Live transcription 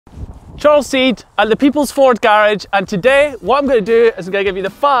Charles Seed at the People's Ford Garage, and today what I'm going to do is I'm going to give you the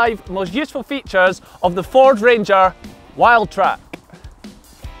 5 most useful features of the Ford Ranger WildTrak.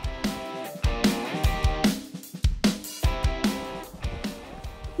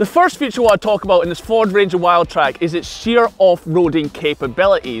 The first feature I want to talk about in this Ford Ranger WildTrak is its sheer off-roading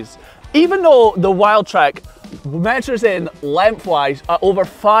capabilities. Even though the WildTrak measures in lengthwise at over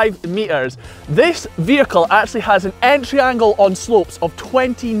 5 meters, this vehicle actually has an entry angle on slopes of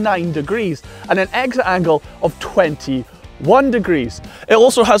 29 degrees and an exit angle of 21 degrees. It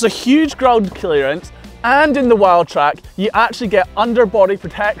also has a huge ground clearance, and in the WildTrak you actually get underbody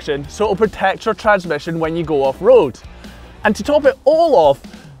protection, so it'll protect your transmission when you go off-road. And to top it all off,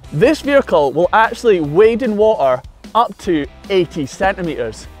 this vehicle will actually wade in water up to 80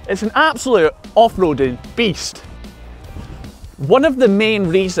 centimeters. It's an absolute off-roading beast. One of the main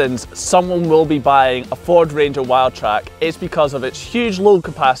reasons someone will be buying a Ford Ranger WildTrak is because of its huge load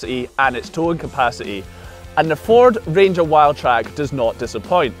capacity and its towing capacity. And the Ford Ranger WildTrak does not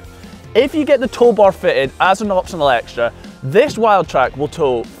disappoint. If you get the tow bar fitted as an optional extra, this WildTrak will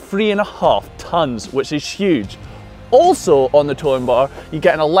tow 3.5 tons, which is huge. Also on the towing bar, you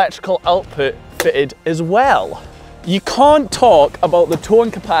get an electrical output fitted as well. You can't talk about the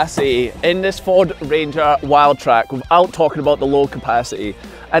towing capacity in this Ford Ranger WildTrak without talking about the load capacity.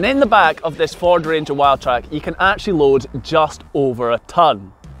 And in the back of this Ford Ranger WildTrak, you can actually load just over a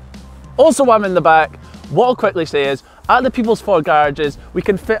ton. Also, while I'm in the back, what I'll quickly say is, at the People's Ford Garages, we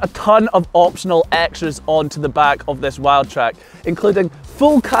can fit a ton of optional extras onto the back of this WildTrak, including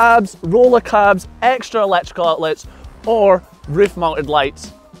full cabs, roller cabs, extra electrical outlets, or roof-mounted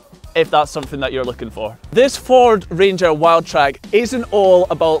lights, if that's something that you're looking for. This Ford Ranger WildTrak isn't all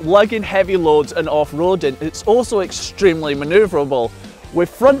about lugging heavy loads and off-roading, it's also extremely maneuverable, with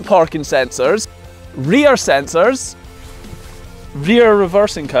front parking sensors, rear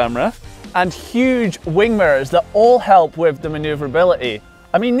reversing camera, and huge wing mirrors that all help with the maneuverability.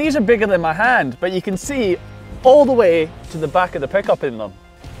 I mean, these are bigger than my hand, but you can see all the way to the back of the pickup in them.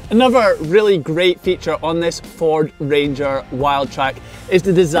 Another really great feature on this Ford Ranger WildTrak is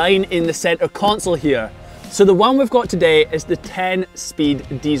the design in the center console here. So the one we've got today is the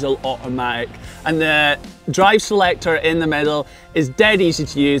 10-speed diesel automatic, and the drive selector in the middle is dead easy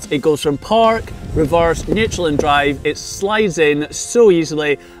to use. It goes from park, reverse, neutral and drive. It slides in so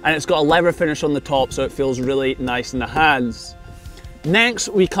easily, and it's got a leather finish on the top, so it feels really nice in the hands. Next,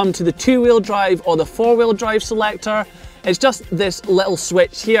 we come to the 2-wheel drive or the 4-wheel drive selector. It's just this little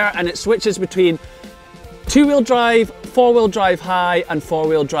switch here, and it switches between 2-wheel drive, 4-wheel drive high, and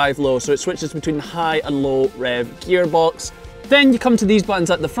 4-wheel drive low. So it switches between high and low rev gearbox. Then you come to these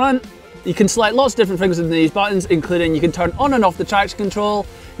buttons at the front. You can select lots of different things in these buttons, including you can turn on and off the traction control,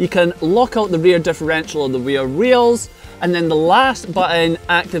 you can lock out the rear differential of the rear wheels, and then the last button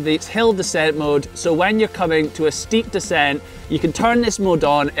activates hill descent mode. So when you're coming to a steep descent, you can turn this mode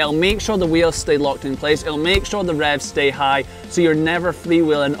on. It'll make sure the wheels stay locked in place. It'll make sure the revs stay high, so you're never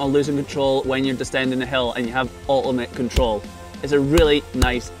freewheeling or losing control when you're descending a hill, and you have ultimate control. It's a really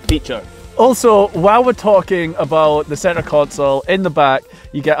nice feature. Also, while we're talking about the center console, in the back,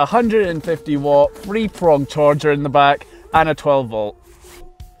 you get a 150 watt 3-prong charger in the back and a 12 volt.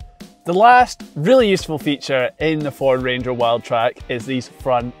 The last really useful feature in the Ford Ranger WildTrak is these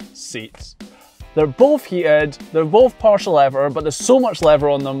front seats. They're both heated, they're both partial leather, but there's so much leather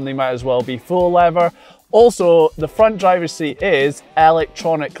on them they might as well be full leather. Also, the front driver's seat is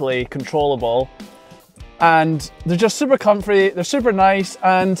electronically controllable, and they're just super comfy, they're super nice,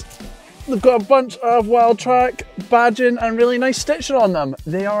 and they've got a bunch of WildTrak badging and really nice stitching on them.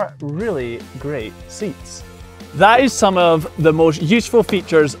 They are really great seats. That is some of the most useful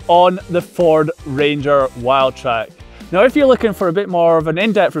features on the Ford Ranger WildTrak. Now, if you're looking for a bit more of an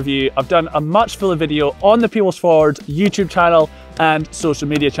in-depth review, I've done a much fuller video on the People's Ford YouTube channel and social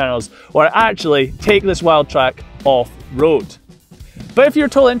media channels, where I actually take this WildTrak off-road. But if you're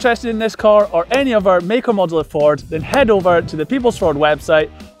totally interested in this car or any other make or model of Ford, then head over to the People's Ford website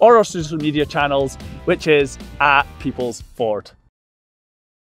or our social media channels, which is @People's Ford.